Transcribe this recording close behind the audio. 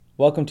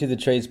Welcome to the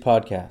Trades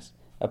Podcast,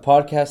 a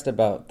podcast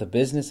about the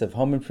business of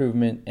home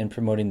improvement and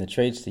promoting the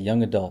trades to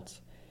young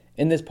adults.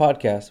 In this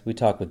podcast, we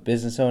talk with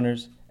business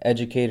owners,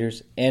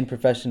 educators, and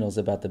professionals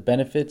about the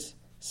benefits,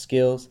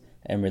 skills,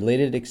 and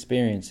related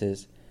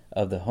experiences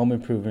of the home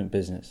improvement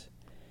business.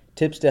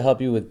 Tips to help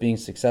you with being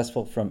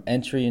successful from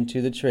entry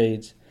into the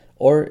trades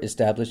or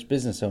established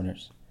business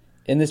owners.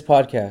 In this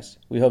podcast,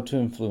 we hope to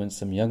influence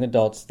some young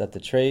adults that the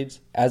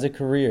trades, as a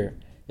career,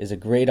 is a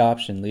great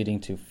option leading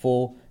to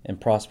full and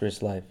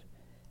prosperous life.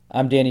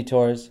 I'm Danny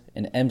Torres,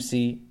 an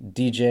MC,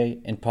 DJ,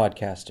 and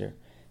podcaster,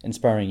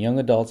 inspiring young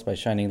adults by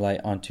shining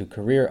light onto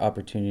career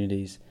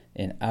opportunities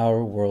in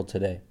our world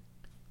today.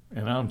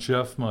 And I'm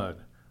Jeff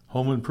Mudd,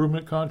 home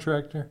improvement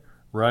contractor,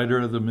 writer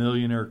of the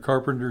Millionaire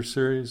Carpenter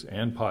series,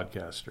 and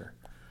podcaster.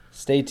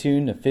 Stay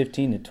tuned to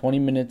 15 to 20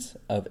 minutes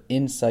of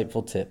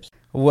insightful tips.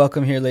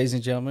 Welcome here, ladies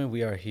and gentlemen.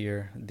 We are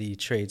here, the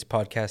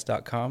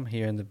TradesPodcast.com,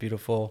 here in the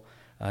beautiful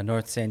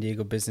North San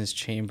Diego Business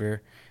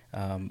Chamber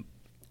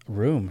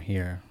room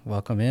here.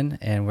 Welcome in,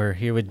 and we're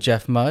here with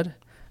Jeff Mudd.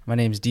 My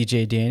name is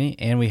DJ Danny,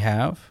 and we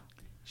have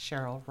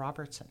Cheryl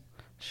Robertson.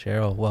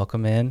 Cheryl,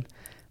 welcome in.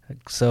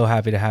 So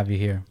happy to have you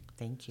here.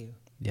 Thank you.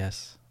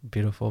 Yes,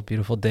 beautiful,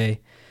 beautiful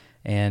day.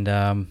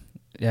 And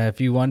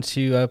if you want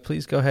to,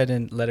 please go ahead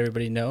and let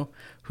everybody know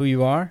who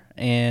you are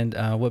and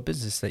what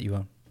business that you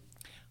own.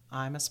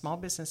 I'm a small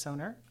business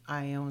owner.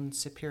 I own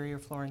Superior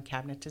Floor and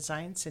Cabinet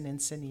Designs in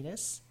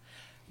Encinitas,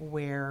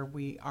 where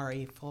we are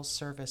a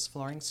full-service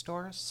flooring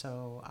store,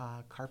 so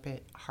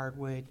carpet,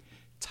 hardwood,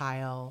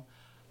 tile,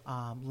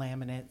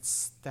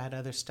 laminates, that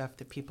other stuff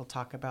that people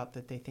talk about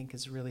that they think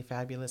is really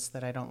fabulous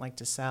that I don't like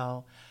to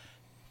sell,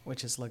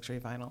 which is luxury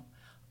vinyl.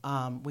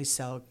 We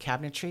sell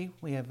cabinetry.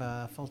 We have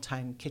a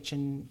full-time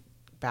kitchen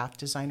bath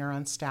designer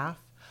on staff.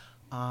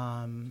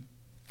 I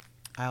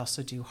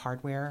also do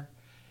hardware,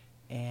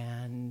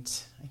 and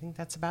I think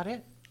that's about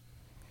it.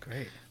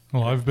 Great.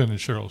 Well, I've been to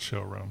Cheryl's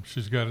showroom.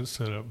 She's got it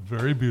set up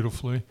very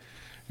beautifully,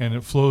 and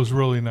it flows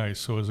really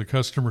nice. So as a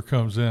customer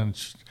comes in,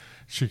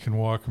 she can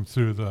walk them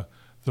through the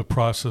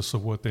process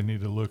of what they need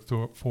to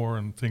look for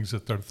and things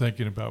that they're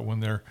thinking about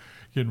when they're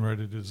getting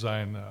ready to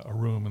design a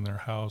room in their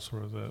house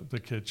or the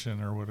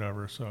kitchen or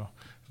whatever. So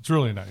it's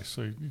really nice.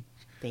 So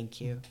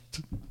Thank you.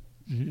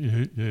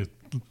 You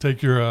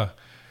take your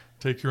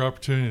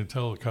opportunity to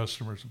tell the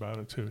customers about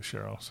it too,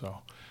 Cheryl. So.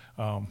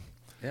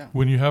 Yeah.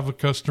 When you have a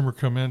customer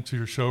come into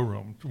your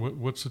showroom,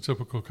 what's the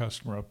typical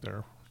customer up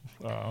there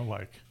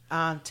like?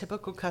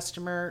 Typical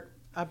customer,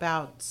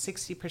 about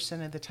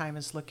 60% of the time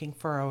is looking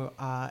for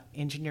a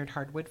engineered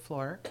hardwood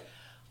floor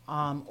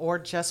or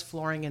just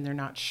flooring, and they're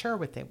not sure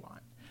what they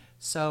want.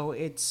 So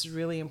it's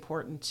really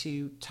important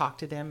to talk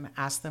to them,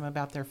 ask them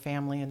about their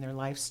family and their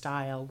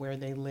lifestyle, where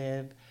they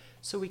live,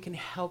 so we can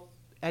help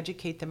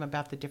educate them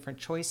about the different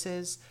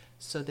choices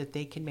so that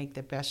they can make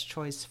the best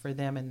choice for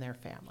them and their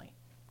family.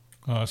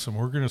 Awesome.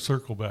 We're going to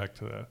circle back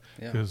to that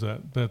because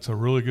that's a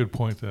really good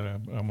point that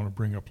I'm going to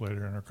bring up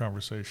later in our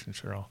conversation,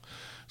 Cheryl.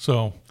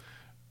 So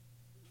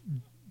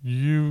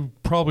you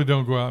probably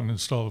don't go out and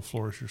install the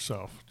floors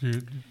yourself.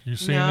 You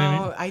seen any?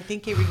 No, I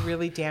think it would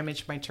really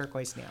damage my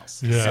turquoise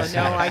nails. Yeah.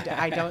 So no,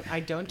 I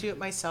don't do it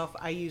myself.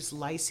 I use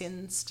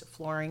licensed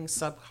flooring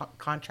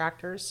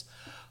subcontractors,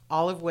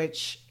 all of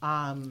which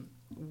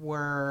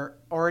were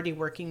already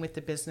working with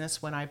the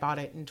business when I bought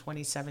it in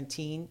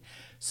 2017.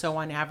 So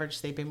on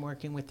average, they've been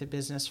working with the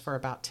business for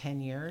about 10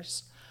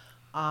 years.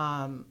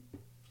 I'm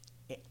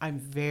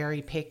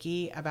very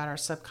picky about our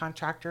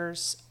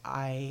subcontractors.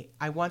 I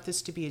want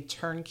this to be a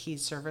turnkey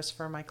service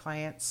for my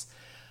clients.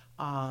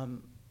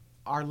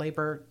 Our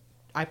labor,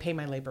 I pay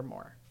my labor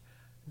more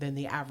than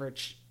the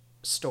average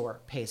store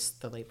pays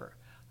the labor.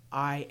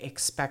 I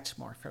expect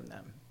more from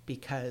them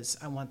because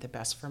I want the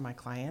best for my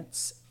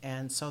clients.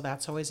 And so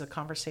that's always a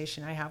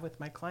conversation I have with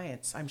my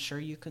clients. I'm sure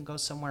you can go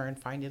somewhere and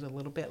find it a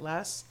little bit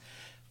less,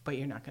 but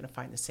you're not going to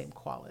find the same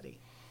quality.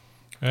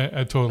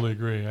 I totally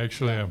agree.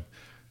 Actually, I'm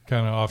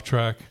kind of off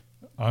track.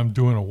 I'm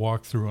doing a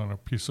walkthrough on a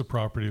piece of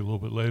property a little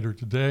bit later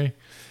today,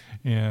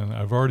 and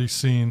I've already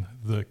seen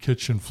the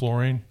kitchen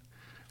flooring,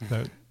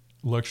 that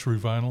luxury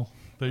vinyl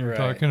that you're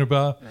talking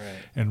about,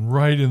 and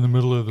right in the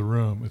middle of the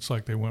room, it's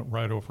like they went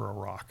right over a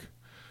rock.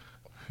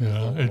 You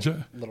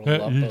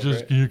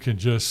can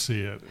just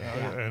see it,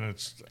 and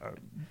it's.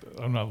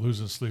 I'm not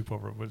losing sleep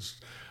over it, but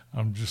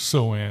I'm just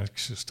so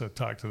anxious to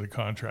talk to the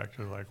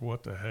contractor. Like,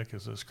 what the heck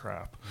is this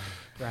crap?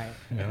 Right.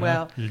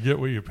 Well, you get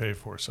what you pay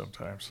for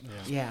sometimes.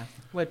 Yeah.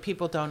 What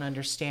people don't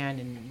understand,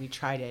 and we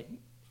try to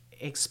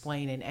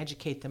explain and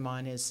educate them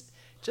on, is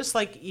just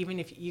like, even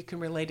if you can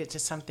relate it to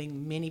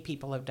something many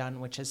people have done,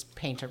 which is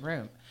paint a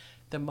room.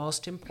 The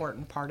most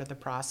important part of the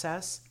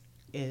process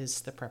is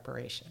the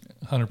preparation.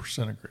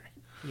 100% agree.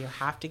 You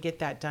have to get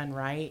that done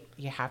right.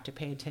 You have to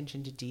pay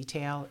attention to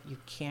detail. You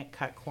can't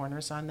cut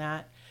corners on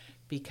that,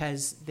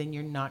 because then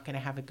you're not going to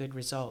have a good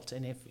result.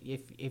 And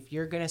if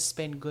you're going to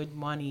spend good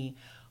money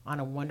on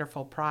a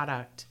wonderful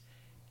product,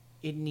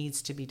 it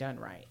needs to be done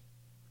right.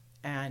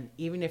 And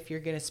even if you're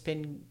going to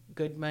spend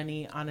good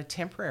money on a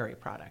temporary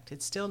product,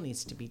 it still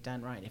needs to be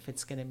done right if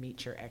it's going to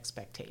meet your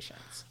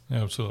expectations.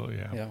 Absolutely,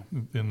 yeah.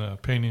 In the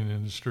painting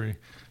industry,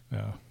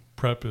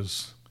 prep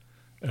is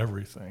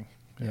everything.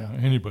 Yeah.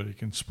 Anybody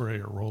can spray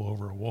or roll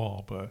over a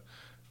wall, but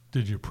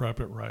did you prep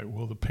it right?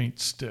 Will the paint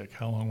stick?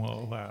 How long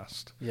will it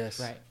last? Yes.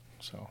 Right.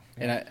 So.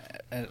 And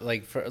I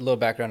like, for a little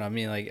background on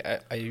me, like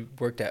I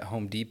worked at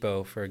Home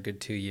Depot for a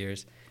good 2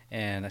 years,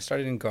 and I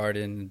started in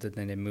garden.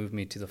 Then they moved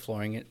me to the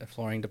flooring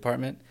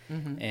department,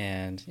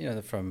 and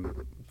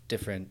from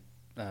different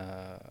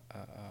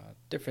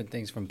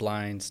things, from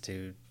blinds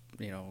to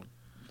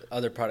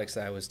other products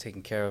that I was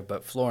taking care of.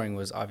 But flooring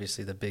was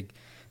obviously the big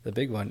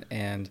one,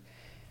 and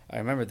I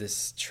remember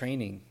this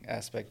training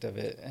aspect of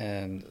it,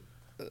 and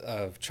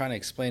of trying to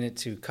explain it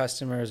to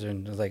customers,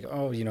 and like,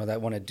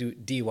 that want to do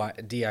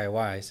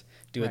DIYs,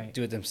 do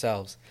it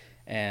themselves.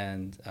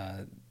 And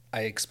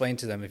I explained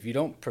to them, if you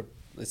don't,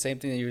 the same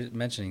thing that you're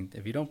mentioning,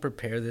 if you don't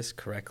prepare this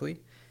correctly,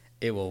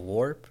 it will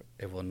warp,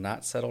 it will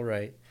not settle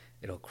right,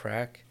 it'll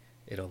crack,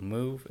 it'll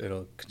move,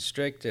 it'll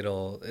constrict, there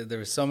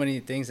were so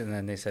many things. And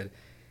then they said,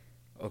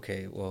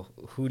 okay, well,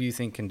 who do you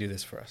think can do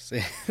this for us?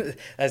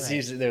 That's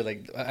usually, they're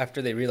like,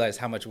 after they realize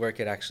how much work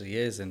it actually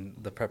is and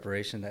the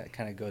preparation that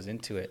kind of goes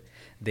into it,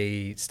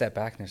 they step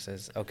back and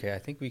says, okay, I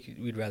think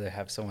we'd rather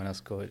have someone else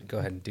go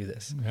ahead and do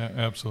this. Yeah,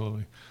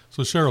 absolutely.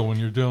 So Cheryl, when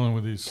you're dealing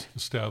with these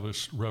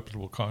established,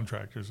 reputable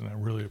contractors, and I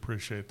really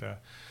appreciate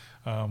that,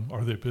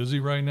 are they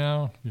busy right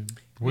now?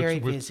 Very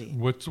busy.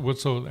 What's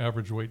the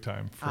average wait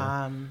time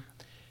for?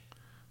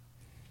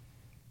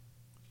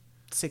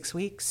 6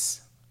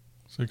 weeks.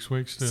 6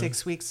 weeks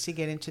 6 weeks to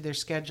get into their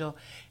schedule.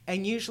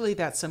 And usually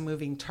that's a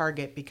moving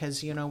target,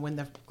 because, when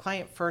the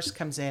client first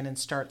comes in and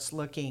starts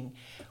looking,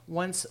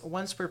 once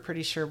we're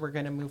pretty sure we're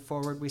going to move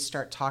forward, we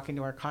start talking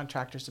to our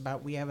contractors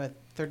about, we have a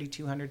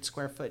 3,200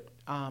 square foot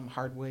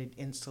hardwood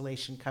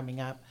installation coming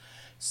up.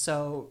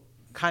 So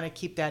kind of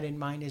keep that in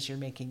mind as you're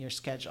making your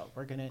schedule.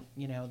 We're going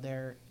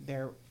to,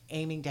 they're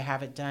aiming to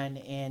have it done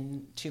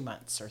in 2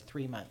 months or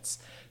 3 months.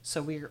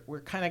 So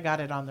we're kind of got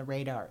it on the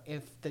radar.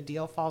 If the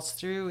deal falls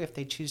through, if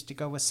they choose to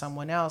go with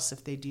someone else,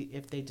 if they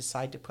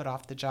decide to put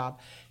off the job,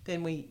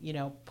 then we,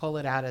 pull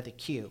it out of the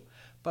queue.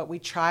 But we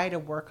try to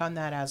work on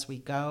that as we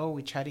go.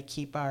 We try to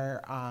keep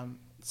our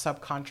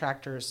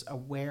subcontractors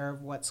aware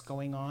of what's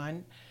going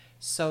on,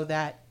 so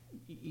that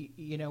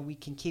we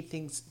can keep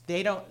things,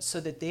 so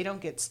that they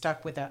don't get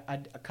stuck with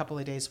a couple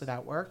of days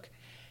without work,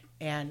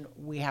 and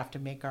we have to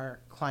make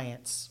our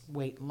clients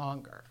wait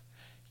longer.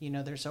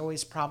 There's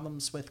always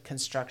problems with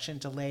construction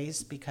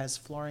delays, because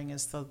flooring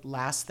is the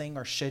last thing,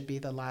 or should be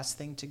the last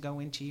thing, to go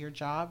into your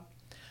job.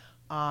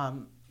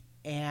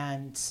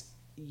 And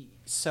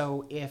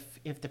so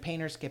if the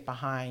painters get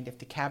behind, if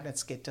the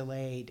cabinets get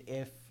delayed,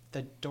 if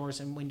the doors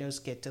and windows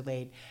get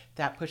delayed,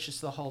 that pushes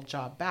the whole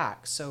job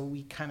back. So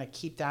we kind of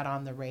keep that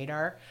on the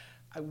radar.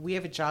 We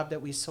have a job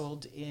that we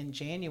sold in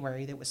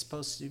January that was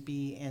supposed to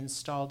be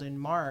installed in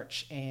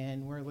March,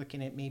 and we're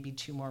looking at maybe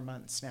 2 more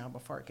months now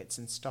before it gets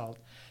installed,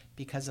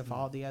 because of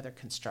all the other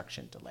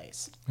construction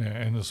delays. Yeah,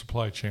 and the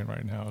supply chain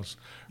right now is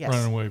Yes.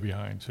 running way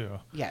behind too.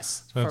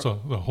 Yes. That's the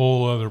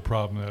whole other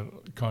problem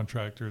that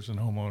contractors and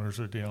homeowners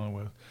are dealing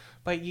with.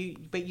 But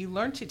you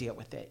learn to deal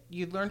with it.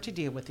 You learn to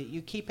deal with it.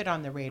 You keep it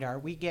on the radar.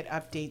 We get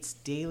updates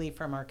daily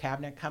from our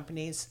cabinet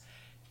companies,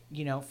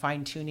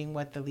 fine tuning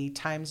what the lead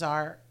times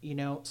are.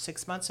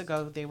 6 months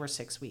ago, they were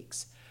 6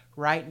 weeks.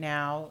 Right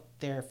now,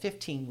 they're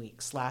 15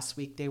 weeks. Last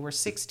week, they were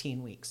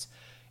 16 weeks.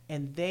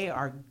 And they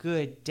are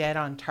good, dead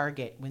on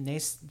target. When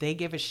they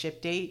give a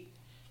ship date,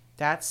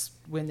 that's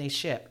when they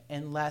ship,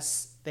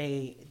 unless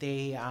they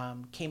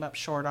came up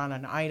short on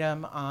an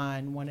item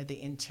on one of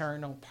the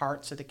internal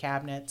parts of the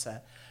cabinets,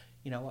 a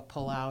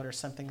pull-out or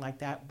something like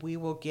that. We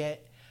will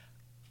get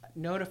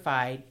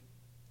notified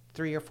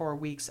 3 or 4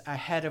 weeks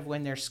ahead of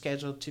when they're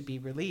scheduled to be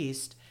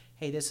released.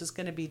 Hey, this is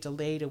going to be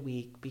delayed a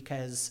week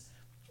because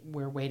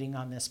we're waiting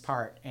on this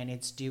part, and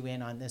it's due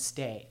in on this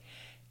day.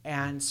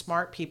 And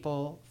smart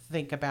people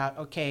think about,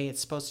 okay,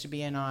 it's supposed to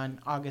be in on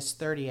August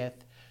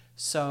 30th.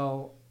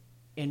 So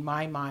in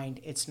my mind,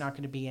 it's not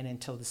going to be in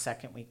until the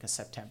second week of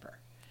September.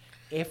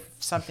 If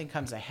something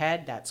comes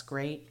ahead, that's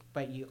great,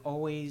 but you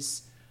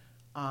always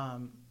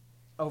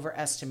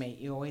overestimate.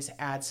 You always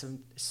add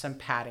some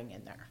padding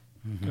in there.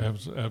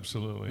 Mm-hmm.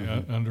 Absolutely.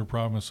 Under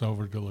promise,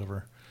 over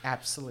deliver.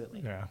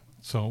 Absolutely. Yeah.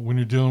 So when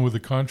you're dealing with the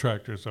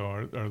contractors,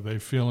 though, are they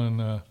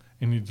feeling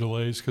any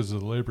delays because of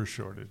the labor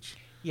shortage?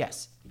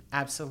 Yes,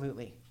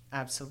 absolutely.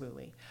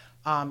 Absolutely.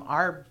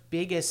 Our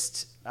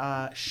biggest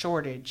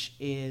shortage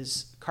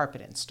is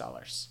carpet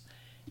installers.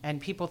 And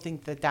people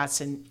think that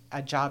that's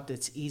a job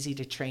that's easy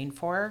to train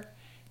for.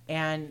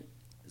 And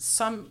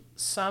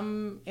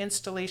some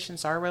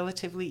installations are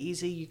relatively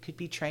easy. You could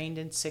be trained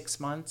in 6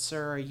 months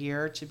or a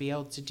year to be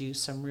able to do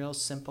some real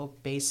simple,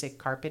 basic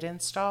carpet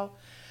install.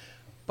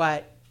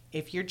 But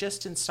if you're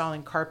just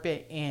installing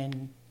carpet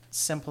in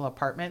simple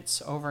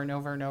apartments over and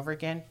over and over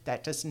again,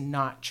 that does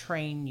not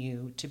train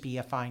you to be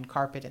a fine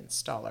carpet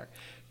installer.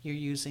 You're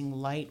using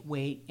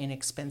lightweight,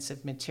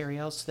 inexpensive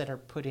materials that are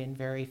put in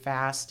very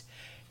fast,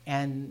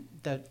 and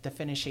the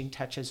finishing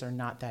touches are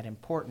not that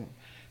important.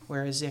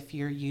 Whereas if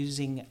you're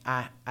using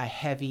a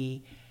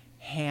heavy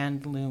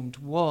hand-loomed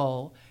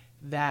wool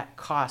that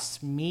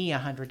costs me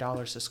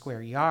 $100 a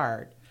square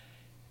yard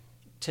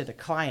to the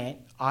client,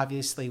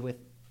 obviously with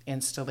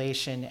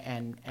installation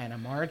and a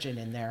margin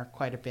in there,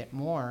 quite a bit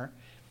more,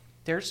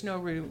 there's no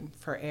room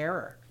for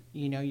error.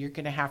 You know, you're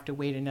going to have to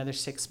wait another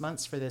 6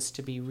 months for this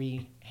to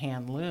be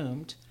hand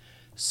loomed.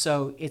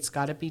 So it's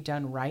got to be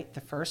done right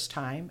the first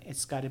time.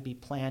 It's got to be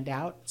planned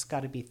out. It's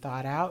got to be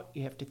thought out.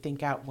 You have to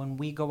think out, when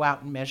we go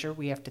out and measure,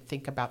 we have to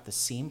think about the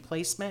seam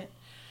placement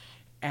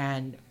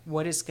and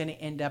what is going to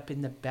end up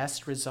in the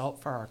best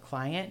result for our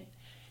client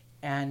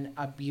and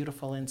a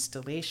beautiful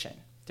installation.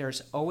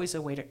 There's always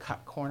a way to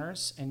cut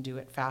corners and do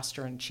it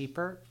faster and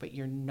cheaper, but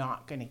you're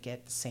not going to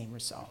get the same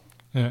result.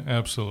 Yeah,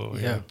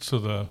 absolutely. Yeah.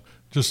 So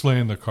just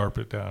laying the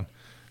carpet down.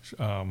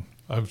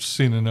 I've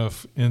seen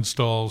enough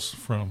installs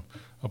from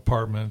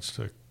apartments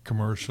to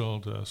commercial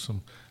to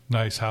some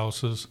nice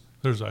houses.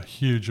 There's a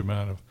huge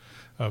amount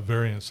of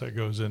variance that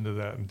goes into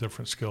that in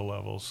different skill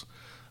levels.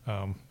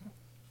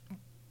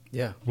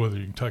 Yeah. Whether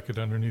you can tuck it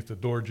underneath the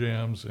door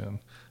jambs and,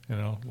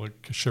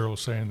 like Cheryl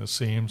was saying, the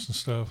seams and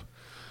stuff.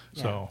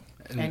 Yeah. So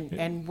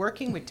And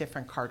working with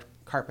different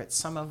carpets,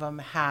 some of them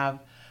have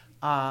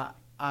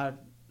a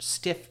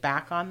stiff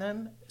back on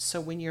them. So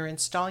when you're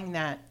installing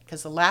that,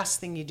 because the last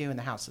thing you do in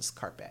the house is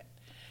carpet.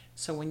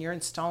 So when you're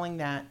installing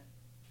that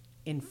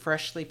in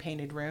freshly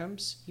painted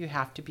rooms, you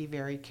have to be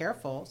very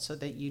careful so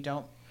that you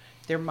don't,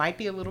 there might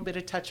be a little bit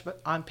of touch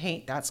on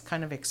paint, that's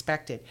kind of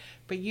expected,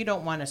 but you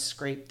don't want to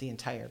scrape the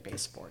entire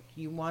baseboard.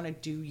 You want to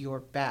do your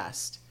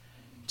best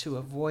to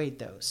avoid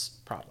those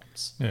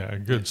problems. yeah, a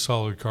good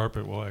solid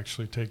carpet will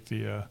actually take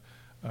the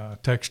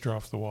texture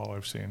off the wall,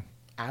 I've seen.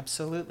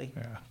 Absolutely.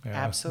 Yeah.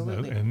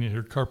 Absolutely. And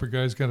your carpet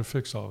guy's got to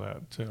fix all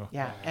that too.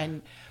 Yeah,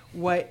 and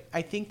what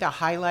I think the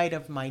highlight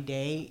of my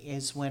day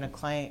is when a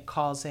client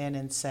calls in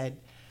and said,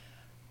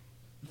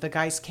 the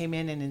guys came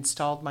in and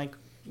installed my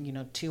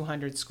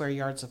 200 square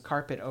yards of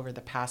carpet over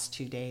the past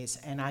 2 days,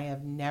 and I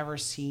have never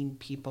seen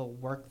people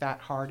work that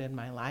hard in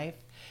my life.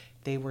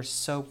 They were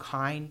so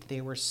kind.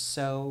 They were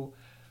so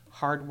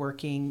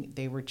hardworking.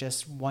 They were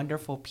just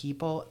wonderful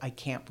people. I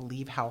can't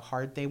believe how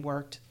hard they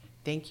worked.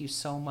 Thank you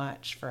so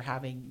much for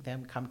having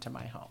them come to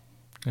my home.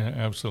 Yeah,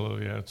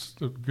 absolutely. Yeah, it's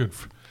a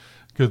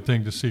good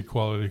thing to see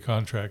quality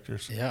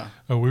contractors. Yeah.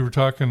 We were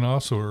talking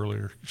also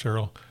earlier,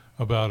 Cheryl,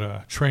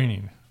 about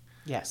training.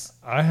 Yes.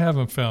 I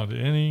haven't found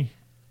any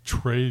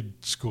trade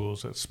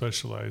schools that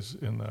specialize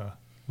in at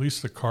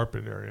least the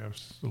carpet area.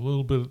 A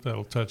little bit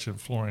that'll touch in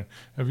flooring.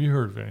 Have you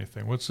heard of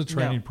anything? What's the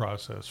training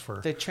process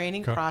for? The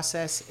training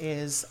process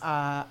is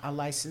a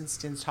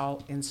licensed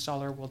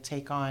installer will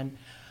take on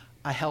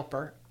a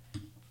helper,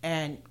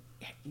 and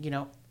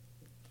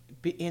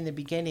in the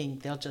beginning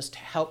they'll just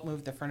help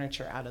move the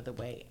furniture out of the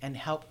way and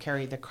help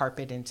carry the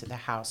carpet into the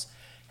house,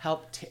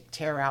 help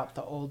tear out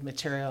the old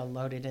material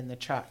loaded in the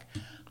truck.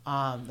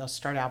 They'll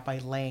start out by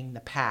laying the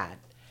pad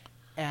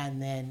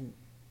and then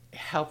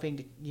helping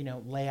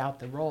to lay out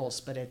the rolls,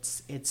 but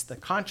it's the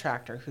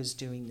contractor who's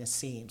doing the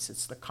seams.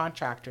 It's the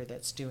contractor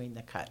that's doing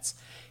the cuts.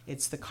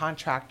 It's the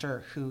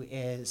contractor who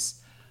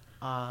is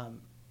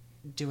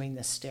doing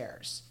the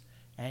stairs.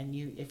 And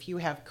if you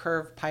have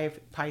curved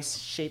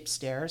pie-shaped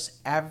stairs,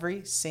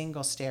 every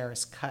single stair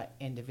is cut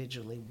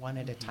individually, one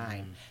at a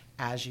time,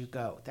 as you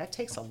go. That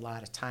takes a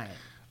lot of time.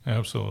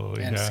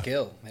 Absolutely. And yeah.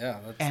 skill. Yeah.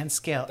 And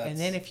skill. And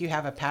then if you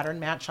have a pattern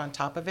match on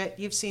top of it,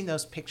 you've seen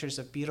those pictures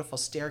of beautiful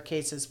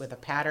staircases with a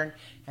pattern,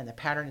 and the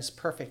pattern is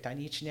perfect on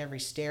each and every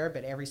stair,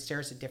 but every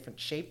stair is a different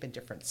shape and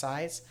different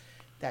size.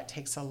 That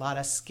takes a lot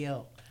of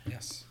skill.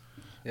 Yes.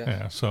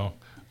 Yeah. So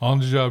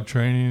on-the-job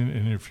training,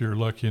 and if you're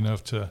lucky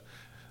enough to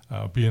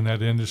be in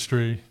that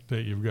industry,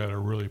 that you've got a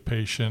really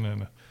patient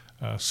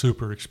and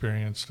super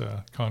experienced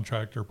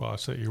contractor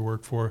boss that you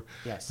work for,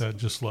 Yes. that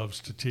just loves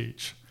to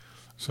teach.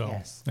 So,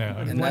 Yes. yeah.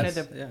 And And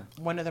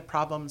one of the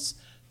problems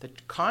the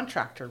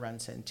contractor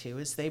runs into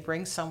is they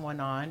bring someone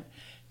on,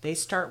 they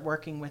start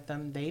working with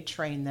them, they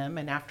train them,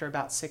 and after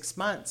about 6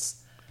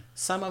 months,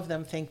 some of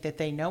them think that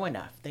they know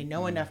enough. They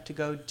know enough to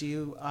go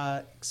do,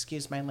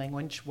 excuse my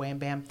language, wham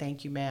bam,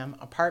 thank you ma'am,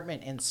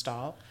 apartment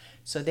install.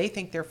 So they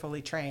think they're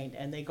fully trained,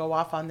 and they go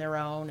off on their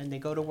own, and they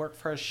go to work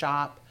for a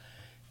shop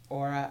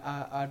or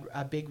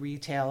a big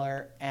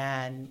retailer,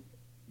 and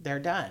they're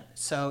done.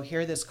 So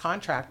here this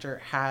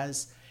contractor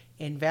has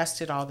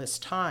invested all this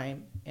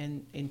time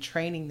in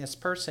training this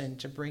person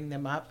to bring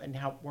them up and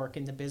help work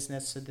in the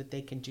business so that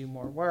they can do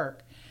more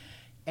work.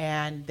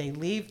 And they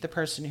leave the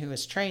person who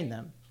has trained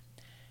them.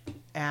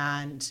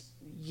 And,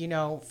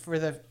 for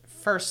the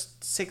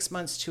first 6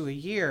 months to a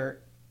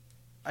year,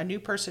 a new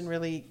person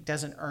really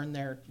doesn't earn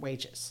their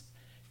wages.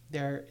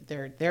 They're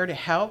there to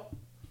help,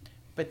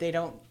 but they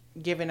don't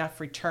give enough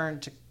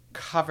return to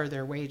cover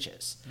their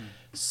wages.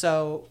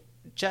 So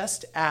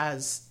just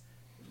as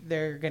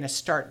they're going to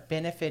start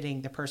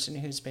benefiting the person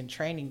who's been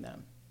training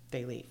them,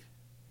 they leave.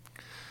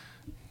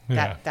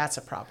 Yeah. That's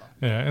a problem.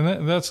 Yeah,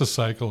 and that's a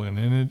cycle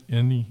in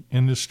any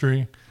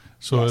industry.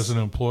 So Yes. as an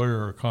employer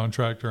or a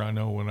contractor, I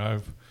know when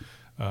I've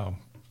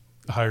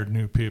hired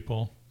new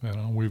people,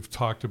 we've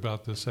talked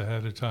about this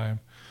ahead of time,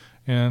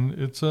 and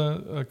it's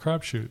a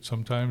crapshoot.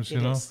 Sometimes,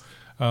 It is.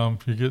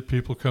 you get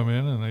people come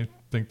in and they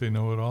think they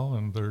know it all,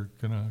 and they're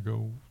gonna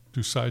go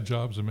do side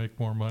jobs and make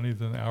more money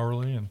than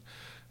hourly, and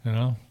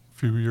a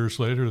few years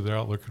later they're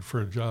out looking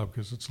for a job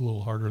because it's a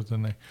little harder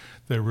than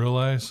they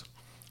realize.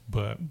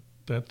 But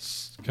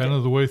that's kind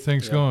of the way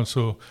things Yeah. go. And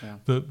so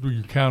Yeah.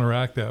 you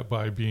counteract that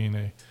by being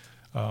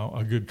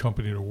a good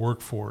company to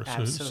work for. So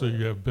Absolutely.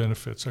 you have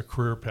benefits, a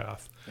career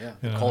path, Yeah, You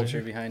the know,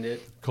 culture behind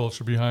it.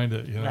 culture behind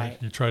it. Right.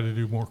 You try to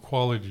do more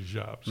quality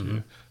jobs.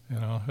 Mhm.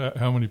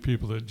 How many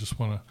people that just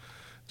want to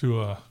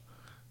do a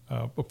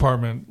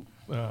apartment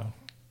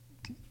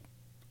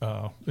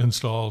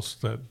installs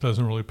that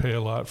doesn't really pay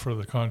a lot for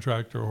the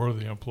contractor or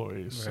the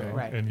employees. So,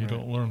 Right. and you Right.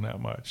 don't learn that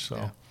much.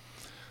 So,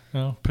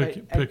 Yeah. But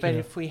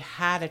if we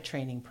had a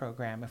training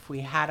program, if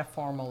we had a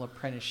formal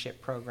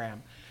apprenticeship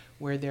program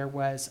where there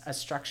was a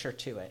structure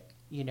to it,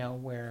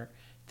 where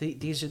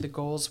these are the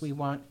goals we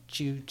want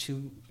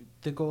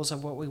the goals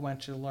of what we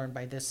want you to learn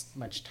by this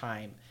much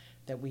time,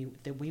 that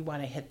we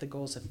want to hit the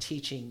goals of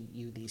teaching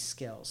you these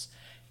skills.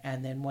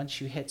 And then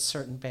once you hit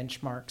certain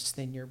benchmarks,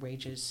 then your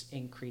wages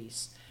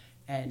increase.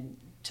 And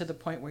to the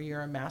point where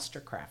you're a master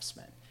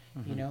craftsman,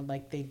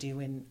 like they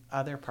do in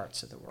other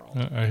parts of the world.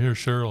 I hear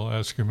Cheryl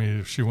asking me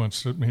if she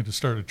wants me to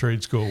start a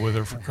trade school with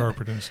her for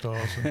carpet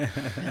installs.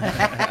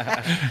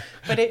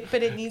 But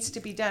it needs to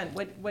be done.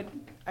 What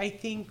I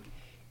think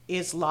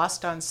is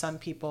lost on some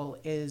people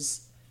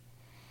is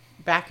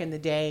back in the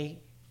day,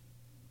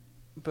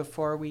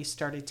 before we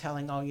started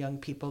telling all young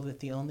people that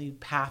the only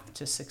path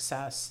to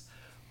success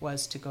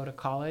was to go to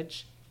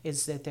college,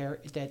 is that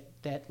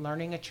that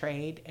learning a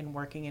trade and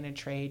working in a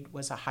trade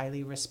was a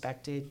highly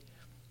respected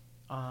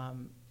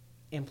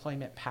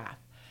employment path.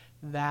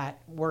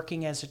 That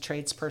working as a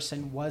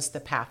tradesperson was the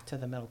path to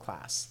the middle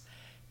class,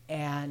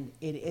 and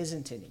it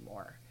isn't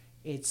anymore.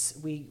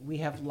 We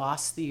have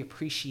lost the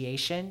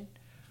appreciation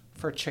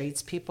for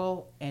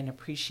tradespeople and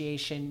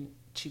appreciation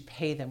to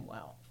pay them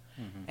well.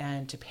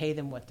 And to pay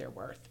them what they're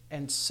worth.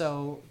 And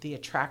so the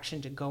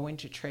attraction to go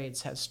into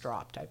trades has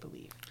dropped, I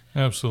believe.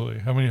 Absolutely.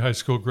 How many high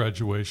school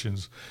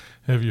graduations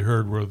have you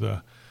heard where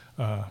the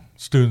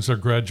students are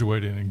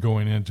graduating and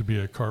going in to be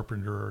a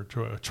carpenter or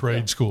to a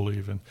trade school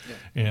even,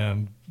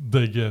 and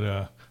they get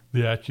the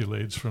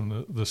accolades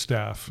from the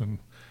staff and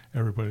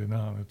everybody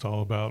now. It's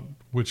all about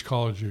which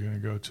college you're going to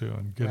go to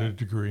and get a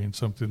degree in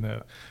something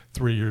that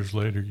 3 years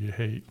later you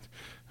hate.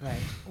 Right.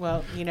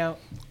 Well,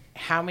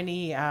 how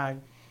many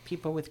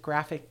people with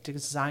graphic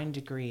design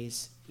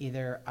degrees,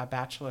 either a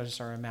bachelor's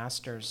or a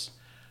master's,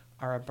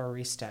 are a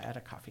barista at a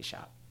coffee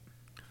shop?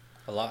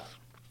 A lot.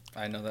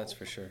 I know that's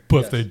for sure.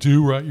 But Yes. they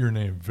do write your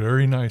name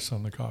very nice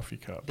on the coffee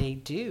cup. They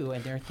do,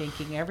 and they're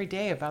thinking every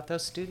day about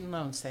those student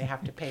loans they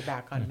have to pay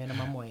back on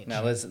minimum wage.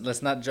 Now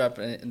let's not drop,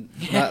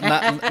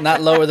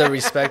 not lower the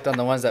respect on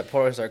the ones that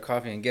pour us our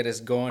coffee and get us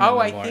going. Oh, in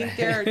the I morning.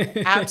 think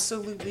they're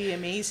absolutely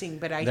amazing.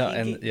 But I No,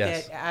 think and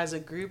yes. that as a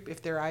group,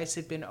 if their eyes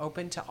had been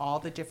open to all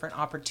the different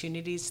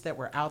opportunities that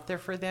were out there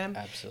for them,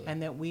 Absolutely.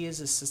 and that we as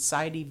a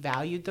society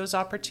valued those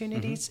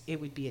opportunities, it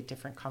would be a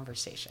different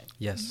conversation.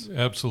 Yes.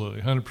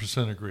 Absolutely,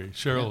 100% agree.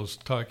 Cheryl is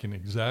talking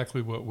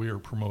exactly what we are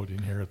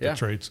promoting here at the Yeah.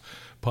 Trades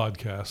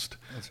Podcast.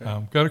 That's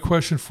right. Got a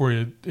question for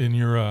you in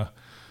your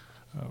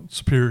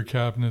superior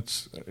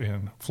cabinets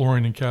and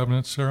flooring and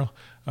cabinets, Cheryl.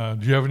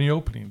 Do you have any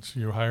openings?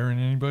 You're hiring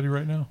anybody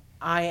right now?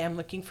 I am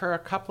looking for a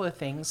couple of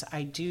things.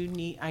 I do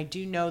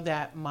know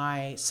that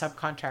my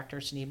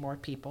subcontractors need more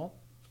people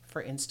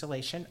for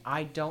installation.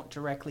 I don't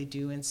directly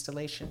do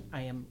installation.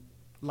 I am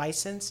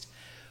licensed,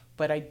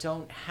 but I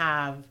don't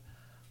have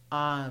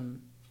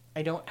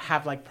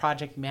like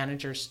project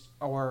managers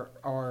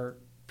or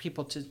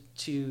people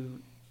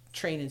to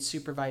train and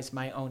supervise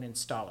my own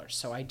installers.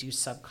 So I do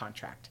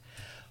subcontract.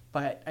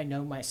 But I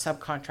know my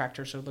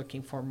subcontractors are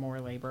looking for more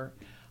labor.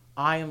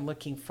 I am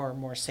looking for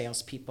more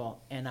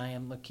salespeople, and I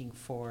am looking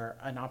for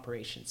an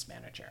operations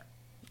manager.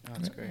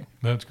 That's great.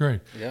 That's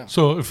great. Yeah.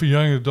 So if a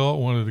young adult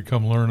wanted to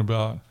come learn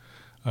about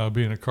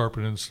being a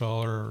carpet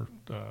installer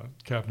or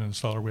cabinet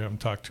installer, we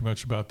haven't talked too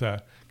much about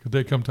that. Could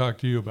they come talk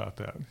to you about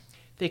that?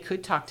 They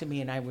could talk to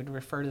me, and I would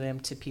refer them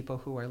to people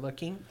who are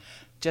looking.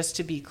 Just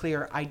to be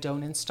clear, I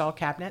don't install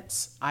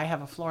cabinets. I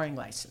have a flooring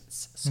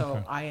license, so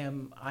Okay.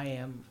 I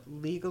am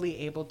legally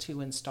able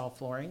to install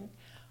flooring.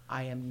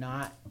 I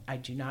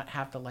do not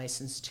have the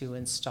license to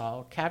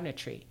install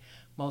cabinetry.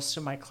 Most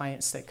of my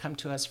clients that come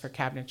to us for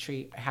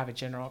cabinetry have a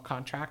general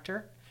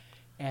contractor,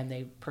 and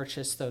they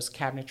purchase those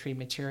cabinetry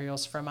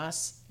materials from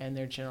us, and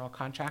their general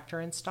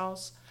contractor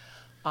installs.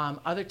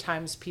 Other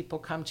times people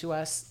come to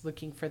us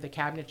looking for the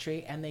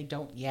cabinetry and they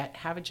don't yet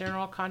have a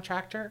general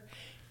contractor.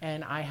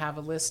 And I have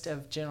a list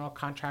of general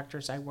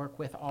contractors I work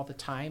with all the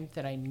time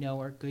that I know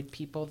are good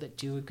people that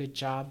do a good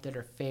job, that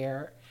are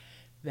fair,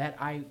 that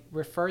I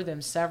refer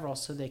them several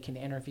so they can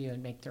interview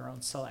and make their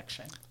own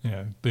selection.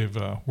 Yeah, they've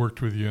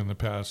worked with you in the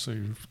past, so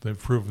they've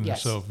proven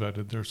Yes. themselves,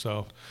 vetted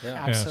themselves. Yeah.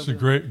 Yeah, it's a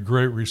Absolutely.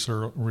 great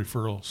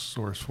referral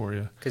source for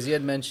you. Because you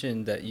had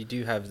mentioned that you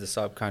do have the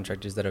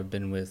subcontractors that have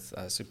been with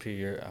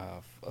Superior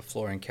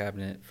Floor and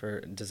Cabinet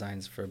for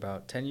designs for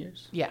about 10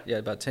 years? Yeah. Yeah,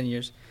 about 10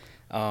 years.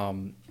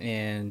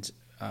 And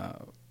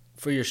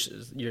for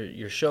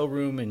your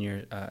showroom and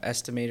your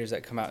estimators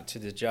that come out to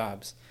the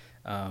jobs,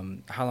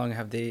 how long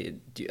have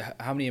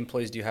how many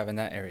employees do you have in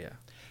that area?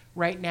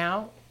 Right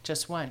now,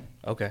 just one.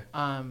 Okay.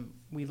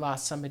 We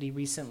lost somebody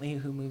recently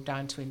who moved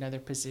on to another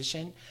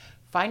position.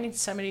 Finding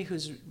somebody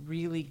who's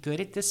really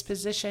good at this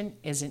position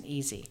isn't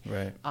easy.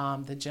 Right.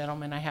 The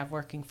gentleman I have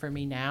working for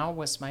me now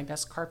was my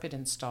best carpet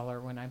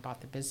installer when I bought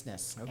the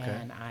business. Okay.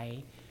 And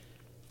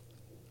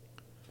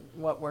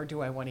what word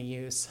do I want to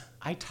use?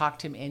 I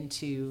talked him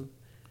into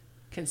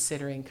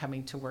considering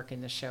coming to work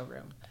in the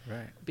showroom.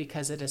 Right.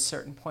 Because at a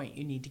certain point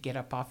you need to get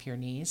up off your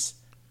knees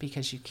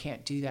because you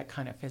can't do that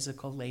kind of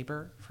physical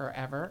labor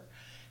forever.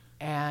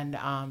 And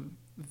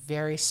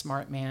very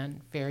smart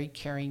man, very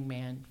caring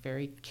man,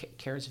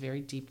 cares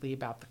very deeply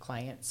about the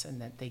clients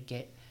and that they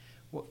get,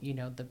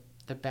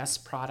 the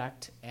best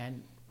product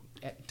and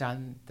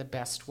done the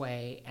best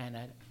way and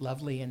a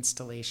lovely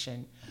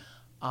installation,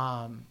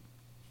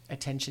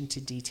 attention to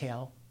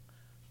detail,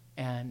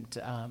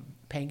 and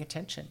paying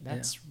attention.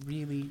 That's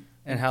really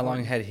And how long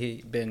important. had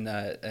he been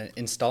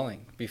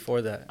installing before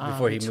he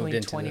moved Between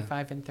into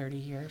 25 and 30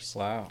 years.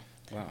 Wow.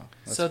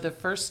 That's- So the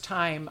first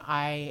time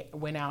I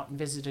went out and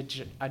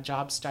visited a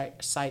job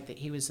site that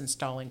he was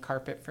installing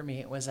carpet for me,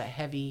 it was a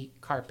heavy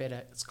carpet.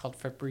 It's called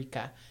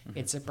Fabrica.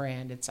 It's a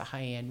brand. It's a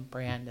high-end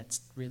brand.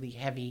 It's really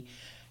heavy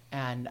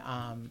and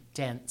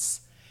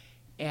dense.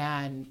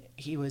 And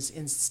he was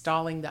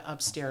installing the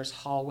upstairs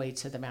hallway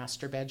to the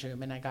master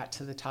bedroom, and I got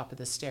to the top of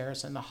the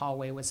stairs, and the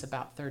hallway was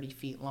about 30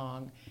 feet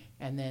long,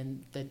 and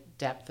then the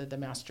depth of the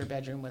master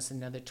bedroom was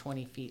another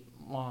 20 feet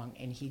long,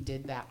 and he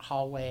did that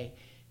hallway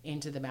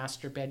into the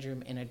master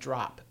bedroom in a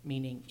drop,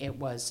 meaning it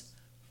was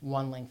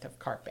one length of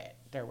carpet.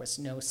 There was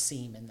no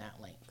seam in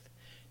that length.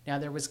 Now,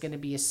 there was going to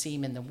be a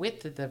seam in the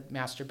width of the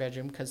master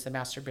bedroom because the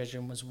master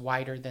bedroom was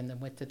wider than the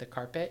width of the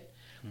carpet.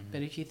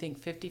 But if you think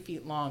 50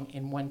 feet long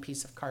in one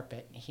piece of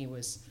carpet, he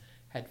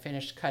had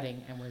finished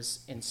cutting and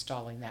was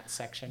installing that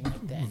section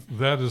right then.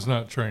 That is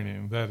not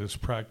training. That is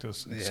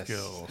practice and Yes.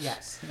 skills.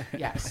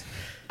 Yes.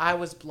 I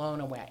was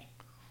blown away.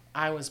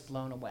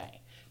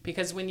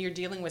 Because when you're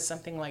dealing with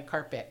something like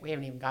carpet, we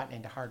haven't even gotten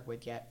into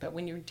hardwood yet, but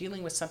when you're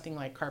dealing with something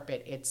like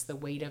carpet, it's the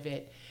weight of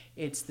it,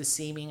 it's the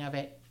seaming of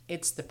it,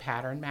 it's the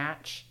pattern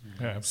match.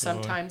 Yeah,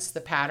 absolutely. Sometimes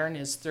the pattern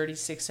is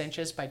 36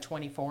 inches by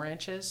 24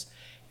 inches.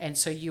 And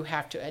so you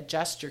have to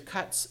adjust your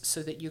cuts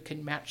so that you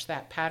can match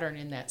that pattern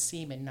in that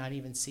seam and not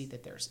even see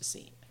that there's a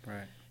seam.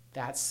 Right.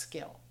 That's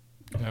skill.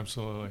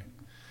 Absolutely.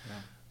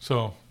 Yeah.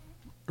 So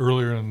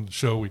earlier in the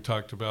show, we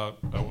talked about,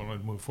 I wanted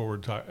to move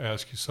forward to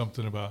ask you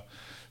something about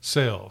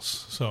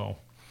sales. So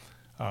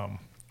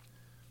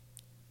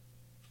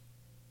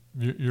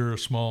you're a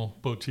small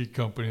boutique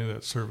company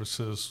that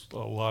services a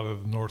lot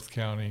of the North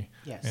County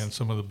Yes. and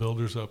some of the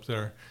builders up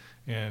there.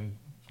 And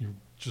you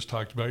just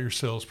talked about your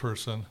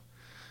salesperson.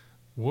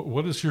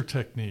 What is your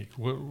technique?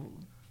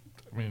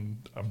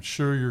 I'm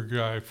sure your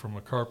guy from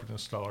a carpet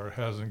installer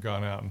hasn't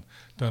gone out and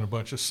done a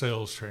bunch of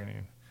sales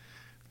training.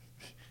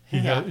 He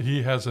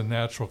has a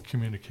natural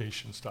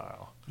communication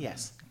style.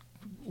 Yes.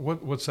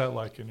 What's that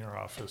like in your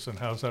office, and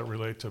how does that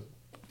relate to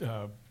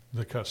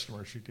the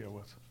customers you deal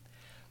with?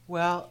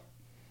 Well,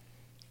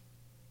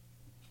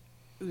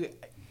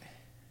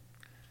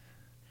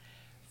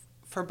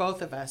 for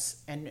both of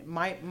us, and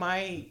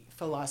my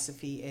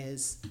philosophy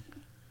is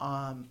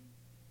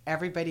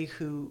everybody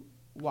who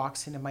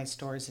walks into my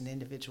store is an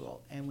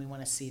individual, and we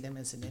want to see them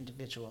as an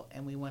individual,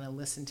 and we want to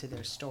listen to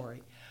their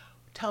story.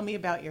 Tell me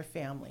about your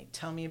family.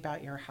 Tell me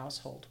about your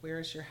household. Where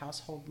is your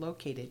household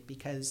located?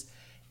 Because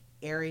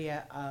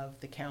area of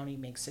the county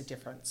makes a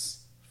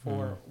difference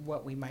for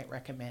what we might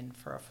recommend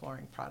for a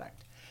flooring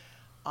product.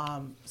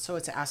 So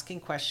it's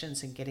asking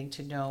questions and getting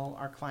to know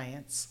our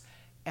clients,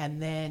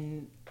 and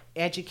then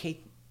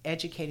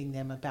educating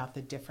them about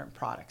the different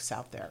products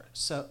out there,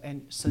 so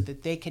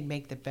that they can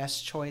make the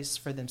best choice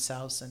for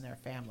themselves and their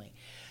family.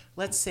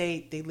 Let's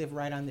say they live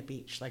right on the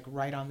beach, like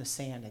right on the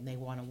sand, and they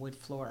want a wood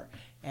floor,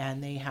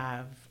 and they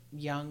have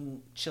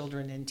young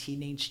children and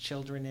teenage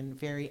children and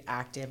very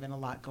active and a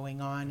lot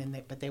going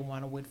on, but they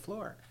want a wood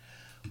floor.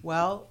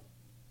 Well,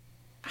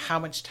 how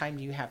much time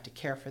do you have to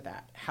care for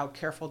that? How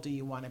careful do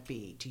you want to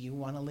be? Do you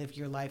want to live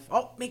your life?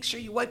 Oh, make sure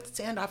you wipe the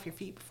sand off your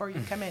feet before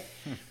you come in.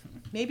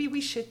 Maybe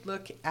we should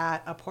look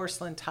at a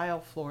porcelain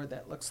tile floor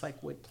that looks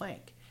like wood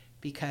plank,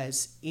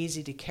 because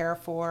easy to care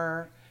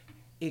for,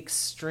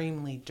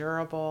 extremely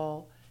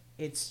durable.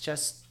 It's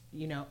just,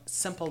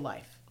 simple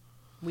life.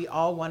 We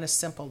all want a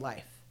simple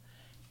life.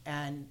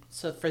 And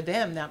so for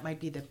them, that might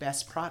be the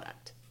best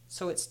product.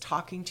 So it's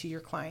talking to your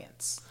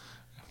clients.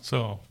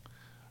 So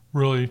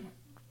really,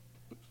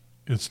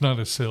 it's not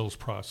a sales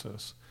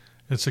process.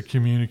 it's a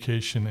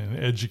communication and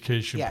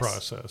education Yes.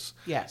 process.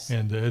 Yes.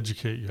 And to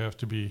educate, you have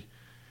to be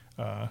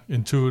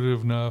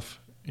intuitive enough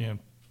and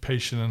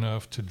patient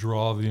enough to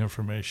draw the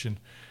information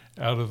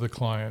out of the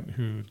client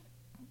who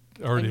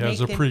already And has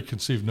a make them-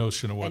 preconceived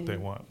notion of what and they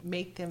want.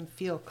 make them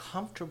feel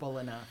comfortable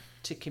enough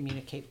to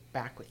communicate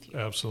back with you.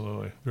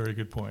 Absolutely. Very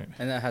good point.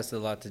 And that has a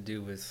lot to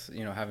do with,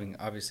 having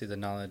obviously the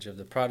knowledge of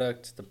the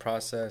product, the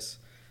process,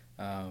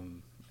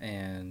 being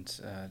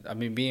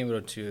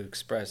able to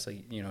express,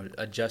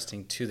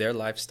 adjusting to their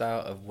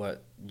lifestyle of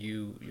what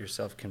you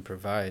yourself can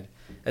provide.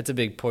 That's a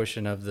big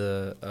portion of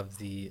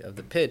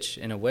the pitch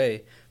in a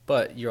way,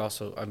 but you're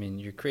also,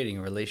 you're creating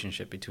a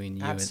relationship between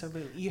you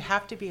Absolutely. You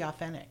have to be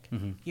authentic.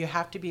 Mhm. You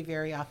have to be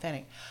very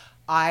authentic.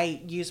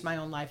 I use my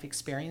own life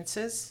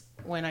experiences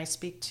when I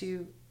speak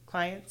to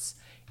clients.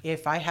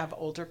 If I have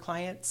older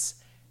clients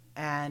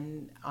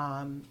and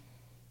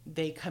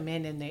they come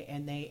in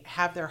and they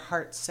have their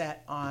heart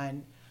set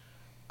on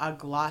a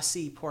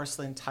glossy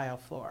porcelain tile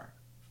floor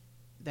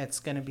that's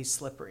going to be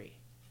slippery,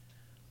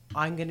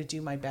 I'm going to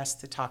do my best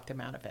to talk them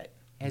out of it.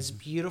 As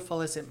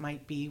beautiful as it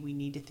might be, we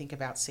need to think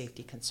about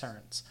safety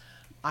concerns.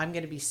 I'm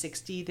going to be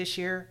 60 this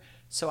year,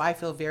 so I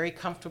feel very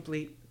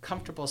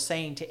comfortable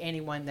saying to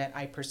anyone that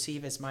I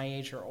perceive as my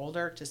age or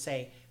older to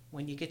say,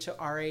 when you get to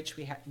our age,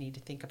 we need to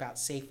think about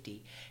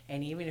safety.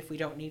 And even if we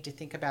don't need to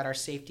think about our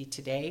safety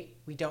today,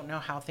 we don't know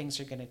how things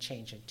are going to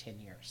change in 10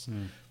 years.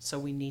 So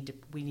we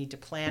need to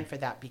plan for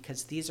that,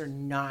 because these are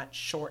not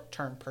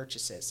short-term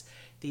purchases.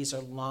 These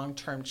are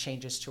long-term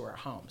changes to our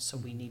home. So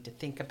we need to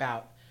think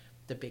about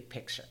the big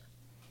picture.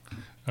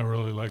 I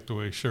really like the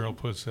way Cheryl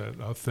puts that.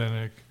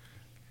 Authentic,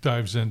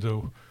 dives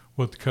into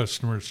what the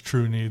customer's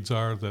true needs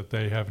are that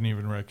they haven't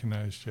even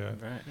recognized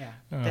yet. Right. Yeah.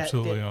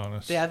 Absolutely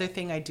honest. The other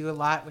thing I do a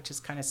lot, which is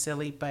kind of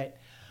silly, but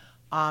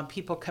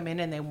people come in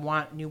and they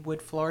want new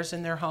wood floors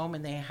in their home,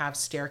 and they have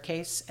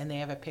staircase, and they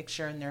have a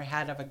picture in their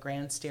head of a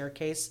grand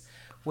staircase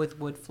with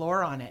wood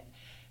floor on it.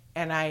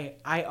 And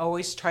I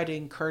always try to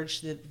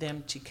encourage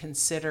them to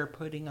consider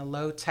putting a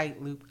low,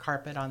 tight loop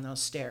carpet on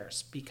those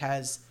stairs,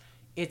 because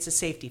it's a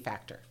safety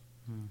factor.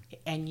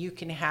 And you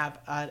can have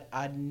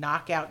a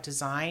knockout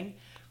design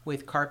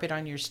with carpet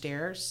on your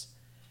stairs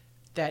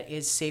that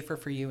is safer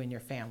for you and your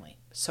family.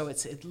 So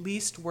it's at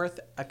least worth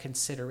a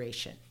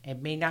consideration.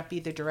 It may not be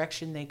the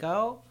direction they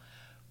go,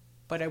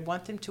 but I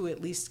want them to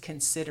at least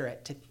consider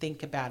it, to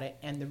think about it,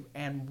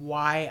 and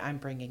why I'm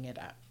bringing it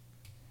up.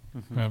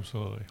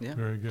 Absolutely. Yeah.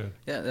 Very good.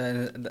 Yeah,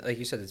 and like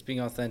you said, it's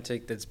being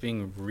authentic, that's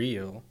being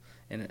real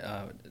and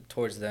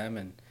towards them,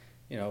 and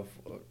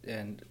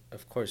and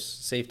of course,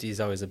 safety is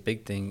always a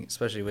big thing,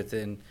 especially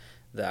within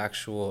the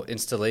actual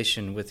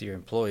installation with your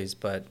employees.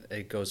 But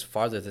it goes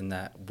farther than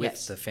that with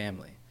Yes. the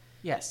family.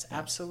 Yes,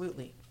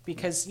 absolutely.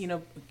 Because,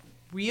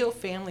 real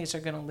families are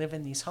going to live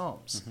in these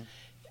homes.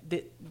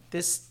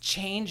 This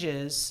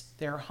changes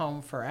their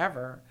home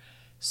forever.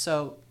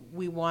 So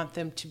we want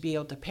them to be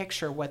able to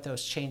picture what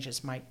those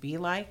changes might be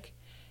like.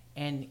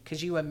 And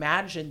because you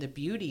imagine the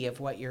beauty of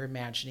what you're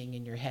imagining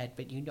in your head,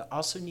 but you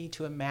also need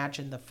to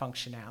imagine the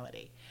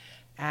functionality.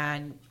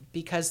 And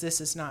because this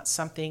is not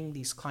something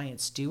these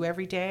clients do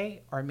every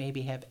day or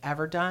maybe have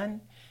ever done,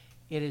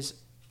 it is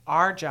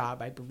our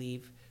job, I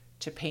believe,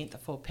 to paint the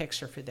full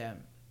picture for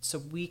them so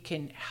we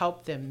can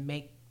help them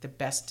make the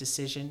best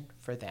decision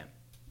for them.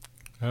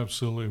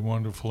 Absolutely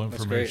wonderful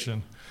That's great.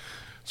 information.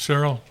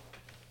 Cheryl,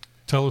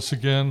 tell us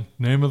again,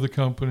 name of the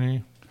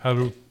company. How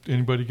do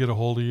anybody get a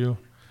hold of you?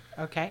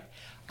 Okay.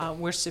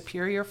 We're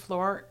Superior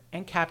Floor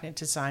and Cabinet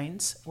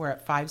Designs. We're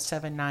at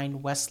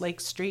 579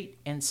 Westlake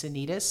Street,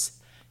 Encinitas,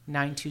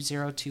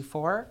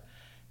 92024.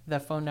 The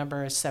phone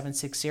number is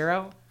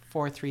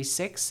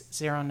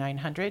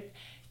 760-436-0900.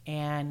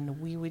 And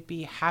we would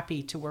be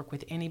happy to work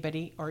with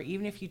anybody, or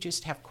even if you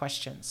just have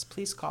questions,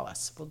 please call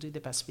us. We'll do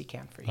the best we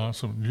can for you.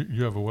 Awesome.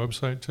 You have a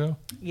website too?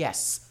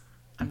 Yes.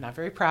 I'm not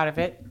very proud of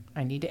it.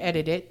 I need to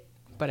edit it,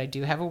 but I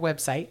do have a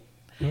website.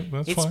 Yeah,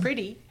 that's It's fine.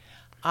 pretty.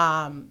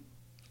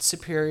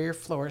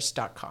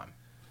 SuperiorFloors.com.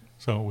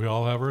 So we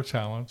all have our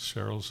talents.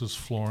 Cheryl's is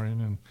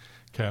flooring and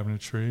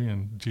cabinetry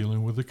and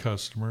dealing with the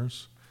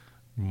customers.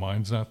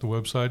 Mine's not the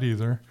website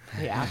either.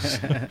 Yeah.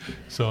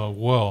 So,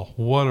 well,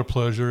 what a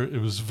pleasure.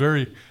 It was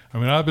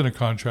I've been a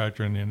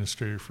contractor in the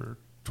industry for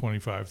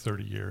 25,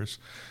 30 years,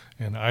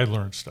 and I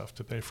learned stuff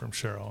today from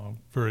Cheryl. I'm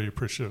very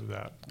appreciative of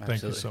that.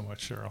 Thank you Absolutely. so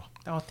much, Cheryl.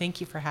 Oh,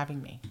 thank you for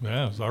having me.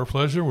 Yeah, it's our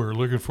pleasure. We're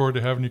looking forward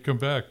to having you come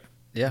back.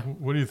 Yeah.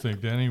 What do you think,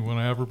 Danny? You want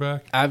to have her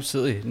back?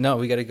 Absolutely. No,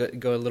 we got to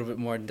go a little bit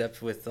more in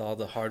depth with all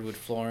the hardwood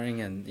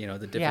flooring and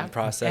the different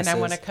processes. And I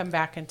want to come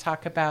back and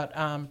talk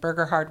about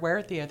Burger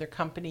Hardware, the other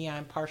company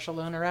I'm partial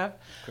owner of.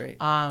 Great.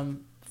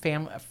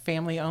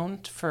 Family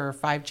owned for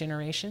 5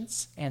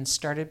 generations and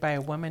started by a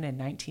woman in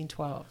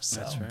 1912. So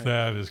That's right.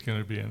 That is going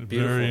to be a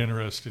Beautiful. very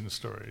interesting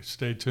story.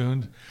 Stay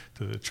tuned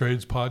to the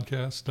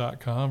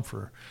tradespodcast.com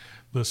for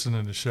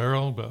listening to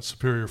Cheryl about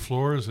Superior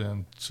Floors,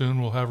 and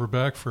soon we'll have her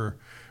back for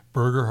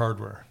Burger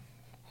Hardware.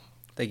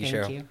 Thank you,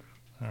 thank Cheryl. you.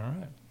 All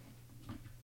right.